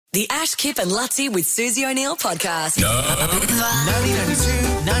The Ash, Kip and Lutzi with Susie O'Neill podcast. 1992,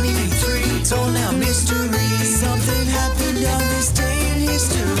 1983, it's all now mystery. Something happened on this day in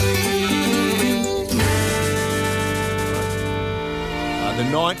history. The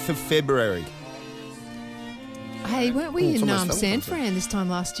 9th of February. Hey, weren't we in almost San Valentine's Day. Fran this time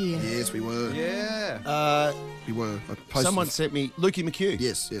last year? Yes, we were. Yeah. We were. I posted- Someone sent me Lukey McHugh.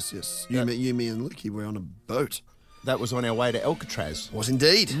 Yes. You, me, and Lukey were on a boat. That was on our way to Alcatraz Was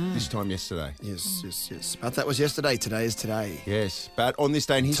indeed. this time yesterday. Yes. But that was yesterday. Today is today. Yes, but on this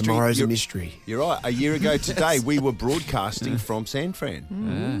day in history... Tomorrow's a you're- mystery. You're right. A year ago today, we were broadcasting from San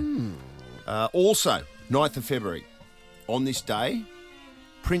Fran. Also, 9th of February, on this day,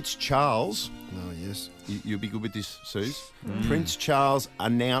 Prince Charles... Oh, yes. You'll be good with this, Suze. Prince Charles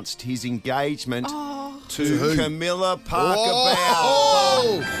announced his engagement to who? Camilla Parker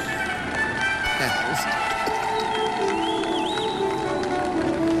Bowles. Oh!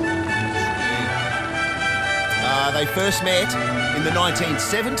 They first met in the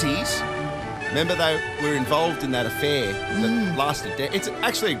 1970s. Remember, they were involved in that affair that lasted. It's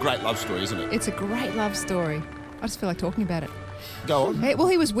actually a great love story, isn't it? It's a great love story. I just feel like talking about it. Go on. Hey, well,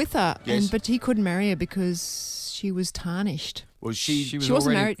 he was with her, Yes. but he couldn't marry her because she was tarnished. Was she? She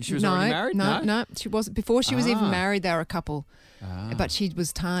wasn't married. She was already married? No, she wasn't. Before she was even married, they were a couple. But she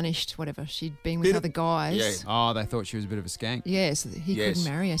was tarnished, whatever. She'd been with Bit of- other guys. Yeah. Oh, they thought she was a bit of a skank. Yeah, so he Yes.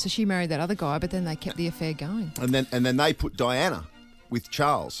 couldn't marry her. So she married that other guy, but then they kept the affair going. And then they put Diana with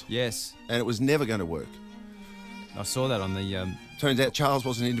Charles, Yes. and it was never going to work. I saw that on the Turns out Charles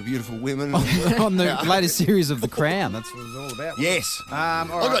wasn't into beautiful women. on the latest series of The Crown. That's what it was all about. Yes. I've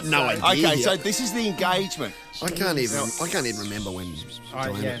got no idea. Okay, so this is the engagement. I can't even remember when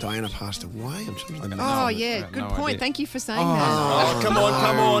Diana passed away. I'm trying to remember. Oh, No, yeah, no good idea. point. Thank you for saying that. Oh, come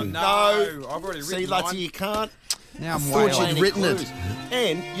on. No. I've already See, written Lutzi, mine. you can't. Now I'm thought way you'd off. Any written it. clues.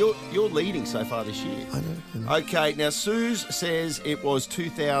 And you're leading so far this year. I know. Okay, now Suze says it was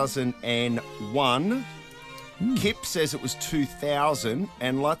 2001. Kip says it was 2000,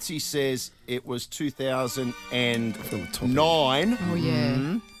 and Lutzi says it was 2009. Oh,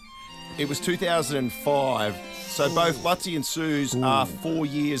 yeah. It was 2005. So both Lutzi and Suze are 4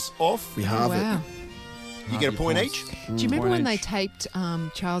 years off. We Oh, have wow. it. You get a point each. Do you remember Point when they each. taped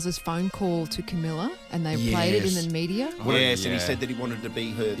Charles's phone call to Camilla and they played it in Yes. the media? Yes, and he yeah. said that he wanted to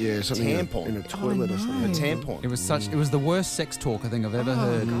be her Something in tampon. a toilet or no. something. Her tampon. It was the worst sex talk I think I've ever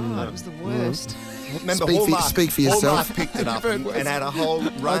heard. Oh, God, it was the worst. Remember, Speak for yourself. Hallmark picked it up and had a whole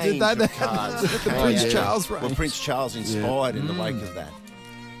range they? of cards. The Prince Charles range. Well, Prince Charles inspired in the wake of that.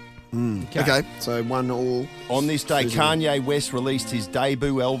 Okay, so 1-1. On this day, Susie. Kanye West released his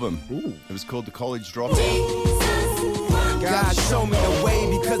debut album. It was called The College Dropout. God show me the way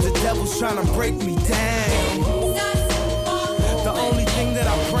because the devil's trying to break me down. The only thing that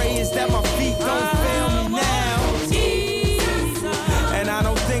I pray is that my feet don't fail me now. And I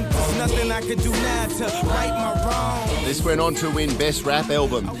don't think there's nothing I could do now to right my wrong. This went on to win Best Rap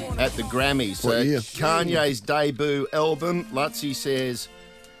Album at the Grammys. What year? Kanye's debut album, Lutzi says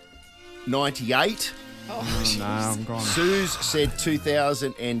 98. No, I'm gone. Suze said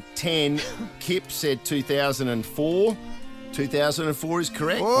 2010. Kip said 2004. 2004 is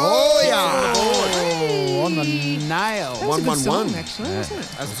correct. Oh, yeah. Oh, on the nail. That was a good 1-1-1. song, actually, wasn't it?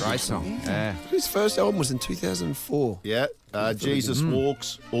 That's a great song. Yeah. His first album was in 2004. Yeah. Jesus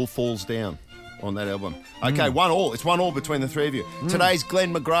Walks, All Falls Down on that album. Okay, 1-1. It's 1-1 between the three of you. Today's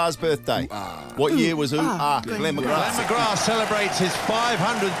Glenn McGrath's birthday. What year was Glenn McGrath? Glenn McGrath celebrates his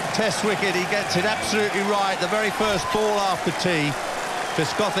 500th Test wicket. He gets it absolutely right. The very first ball after tea.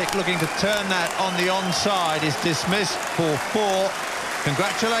 Fiscothic looking to turn that on the onside is dismissed for 4.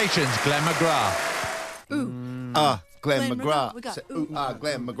 Congratulations, Glenn McGrath. Glenn Glenn McGrath. McGrath. We got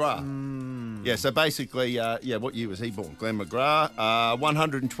Glenn McGrath. Yeah, so basically, what year was he born? Glenn McGrath.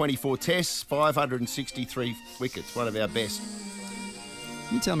 124 tests, 563 wickets. One of our best.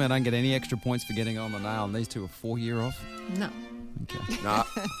 You tell me I don't get any extra points for getting on the nail, and these two are 4 year off? No. Okay. Nah.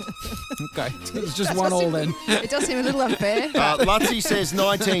 Okay. It's just 1-1 then. It does seem a little unfair. Lutzi says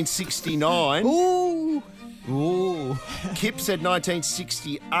 1969. Ooh. Ooh. Kip said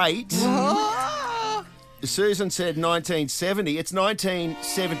 1968. Oh. Susan said 1970. It's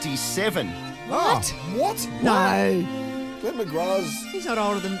 1977. What? What? No. Glenn McGrath's. He's not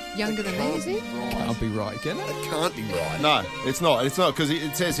younger than me, is he? Can't be right, can it? That can't be right. No, it's not. It's not because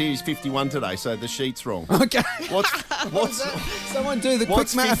it says here he's 51 today, so the sheet's wrong. Okay. What's Someone do the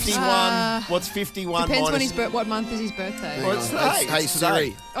what's quick maths. 51? What's 51 Depends when minus? what month is his birthday. Well, it's today. Hey, It's today.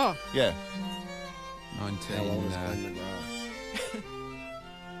 Siri. Oh, Yeah. 19. How old is Glenn McGrath?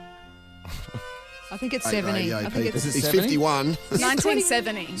 I think it's 70. I think it's He's 51.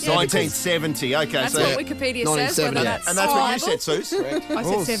 1970. 1970. Okay, That's so what Wikipedia says. Whether that's and that's what you Bible. said, Suze. I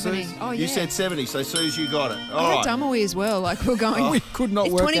said 70. Oh, yeah. You said 70, so Suze, you got it. I All had right. Dummery as well. Like, we're going. We could not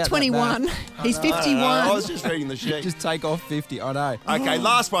It's work out that 2021. He's 51. I was just reading the sheet. Just take off 50. I know. Okay,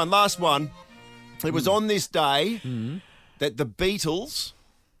 last one. It was on this day that the Beatles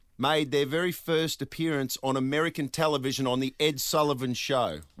made their very first appearance on American television on the Ed Sullivan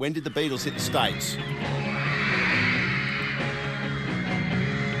Show. When did the Beatles hit the States?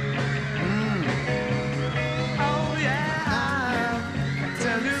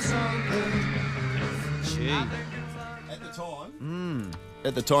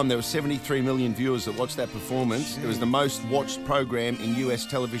 At the time, there were 73 million viewers that watched that performance. It was the most watched program in US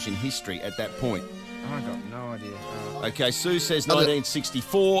television history at that point. I got no idea. Okay, Sue says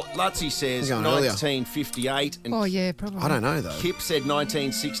 1964. Lutzi says Going earlier. 1958. And Oh, yeah, probably. I don't know, though. Kip said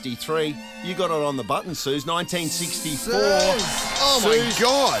 1963. You got it on the button, Suze. 1964. Oh, my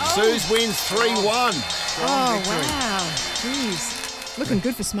God. Suze wins 3-1. Oh, wow. Jeez. Looking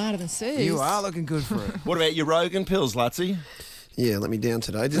good for Smarter Than Suze. You are looking good for it. What about your Rogan pills, Lutzi? Yeah, let me down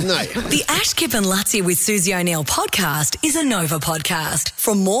today, didn't they? The Ash, Kip and Lutzi with Susie O'Neill podcast is a Nova podcast.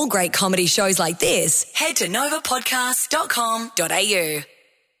 For more great comedy shows like this, head to novapodcast.com.au.